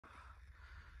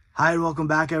Hi, and welcome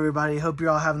back, everybody. Hope you're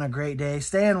all having a great day.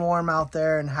 Staying warm out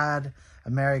there and had a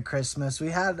Merry Christmas. We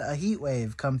had a heat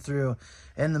wave come through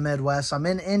in the Midwest. I'm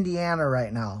in Indiana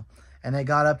right now, and it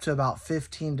got up to about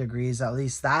 15 degrees. At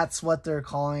least that's what they're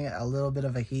calling it, a little bit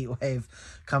of a heat wave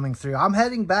coming through. I'm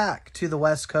heading back to the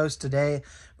West Coast today,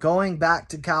 going back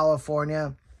to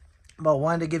California. But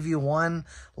wanted to give you one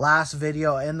last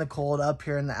video in the cold up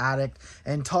here in the attic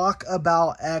and talk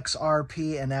about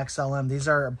XRP and XLM. These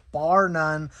are bar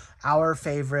none our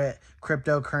favorite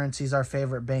cryptocurrencies, our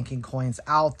favorite banking coins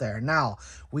out there. Now,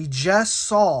 we just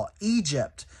saw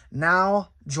Egypt now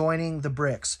joining the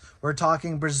BRICS. We're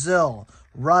talking Brazil,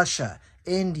 Russia,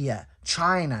 India,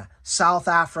 China, South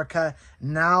Africa,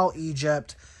 now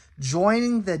Egypt,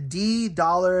 joining the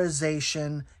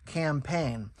de-dollarization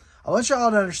campaign. I want y'all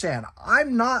to understand,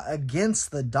 I'm not against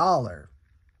the dollar.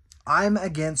 I'm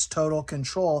against total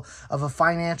control of a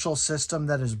financial system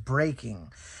that is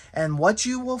breaking. And what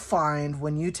you will find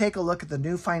when you take a look at the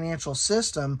new financial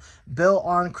system built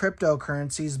on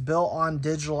cryptocurrencies, built on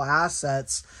digital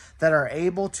assets that are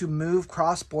able to move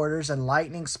cross borders and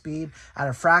lightning speed at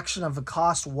a fraction of the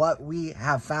cost what we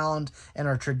have found in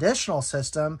our traditional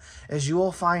system, is you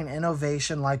will find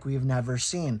innovation like we've never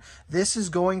seen. This is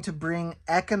going to bring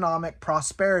economic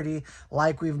prosperity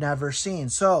like we've never seen.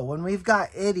 So when we've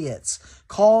got idiots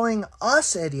calling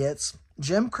us idiots,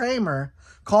 Jim Cramer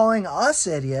calling us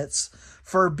idiots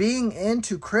for being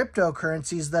into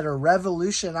cryptocurrencies that are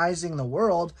revolutionizing the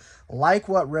world, like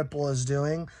what Ripple is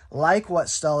doing, like what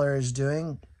Stellar is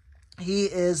doing, he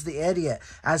is the idiot.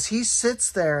 As he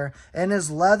sits there in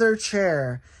his leather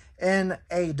chair in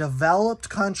a developed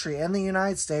country in the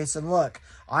United States, and look,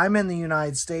 I'm in the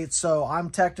United States, so I'm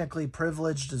technically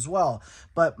privileged as well.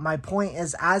 But my point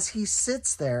is, as he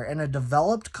sits there in a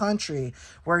developed country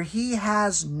where he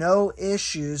has no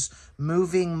issues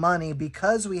moving money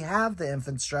because we have the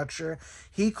infrastructure,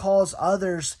 he calls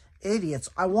others idiots.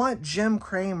 I want Jim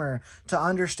Cramer to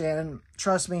understand, and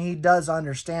trust me, he does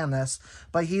understand this,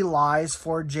 but he lies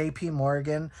for JP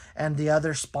Morgan and the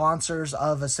other sponsors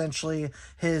of essentially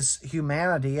his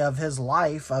humanity, of his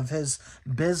life, of his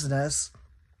business.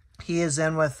 He is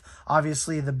in with,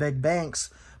 obviously, the big banks,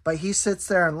 but he sits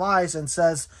there and lies and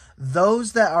says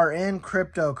those that are in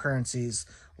cryptocurrencies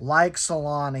like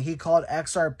Solana, he called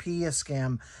Xrp a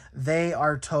scam, they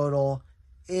are total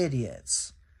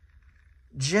idiots.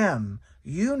 Jim,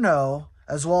 you know,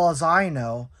 as well as I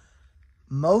know,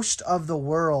 most of the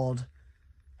world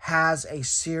has a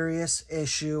serious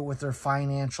issue with their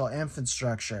financial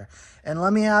infrastructure. And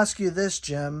let me ask you this,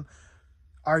 Jim.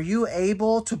 Are you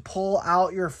able to pull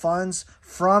out your funds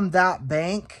from that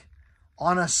bank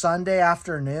on a Sunday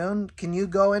afternoon? Can you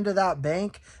go into that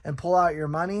bank and pull out your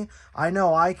money? I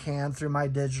know I can through my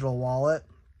digital wallet.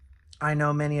 I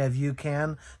know many of you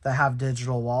can that have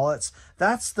digital wallets.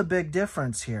 That's the big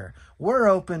difference here. We're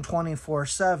open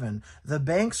 24/7. The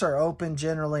banks are open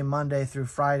generally Monday through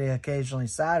Friday, occasionally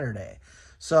Saturday.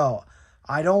 So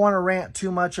I don't want to rant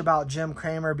too much about Jim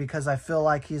Cramer because I feel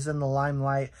like he's in the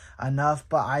limelight enough,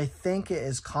 but I think it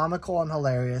is comical and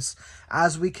hilarious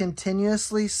as we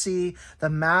continuously see the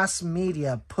mass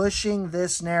media pushing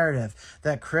this narrative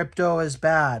that crypto is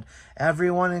bad.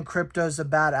 Everyone in crypto is a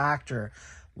bad actor.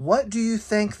 What do you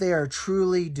think they are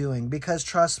truly doing? Because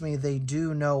trust me, they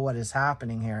do know what is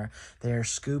happening here. They are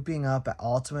scooping up at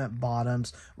ultimate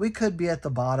bottoms. We could be at the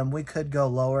bottom. We could go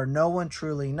lower. No one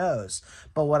truly knows.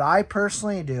 But what I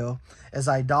personally do is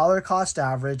I dollar cost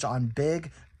average on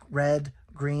big red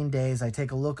green days. I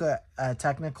take a look at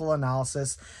technical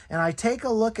analysis, and I take a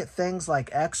look at things like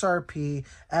XRP,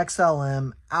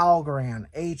 XLM, Algorand,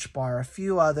 HBAR, a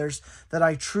few others that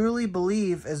I truly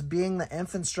believe is being the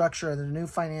infrastructure of the new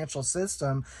financial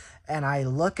system, and I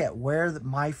look at where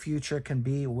my future can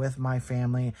be with my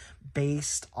family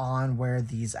based on where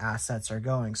these assets are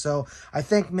going. So I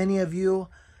think many of you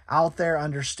out there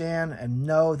understand and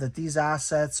know that these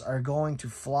assets are going to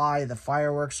fly. The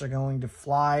fireworks are going to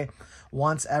fly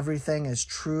once everything is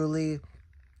truly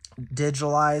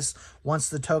digitalized, once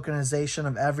the tokenization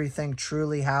of everything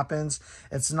truly happens.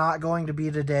 It's not going to be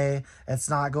today. It's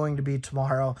not going to be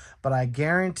tomorrow, but I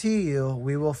guarantee you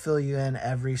we will fill you in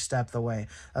every step of the way.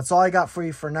 That's all I got for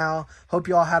you for now. Hope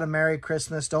you all had a Merry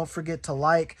Christmas. Don't forget to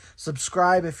like,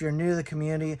 subscribe if you're new to the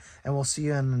community, and we'll see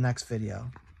you in the next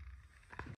video.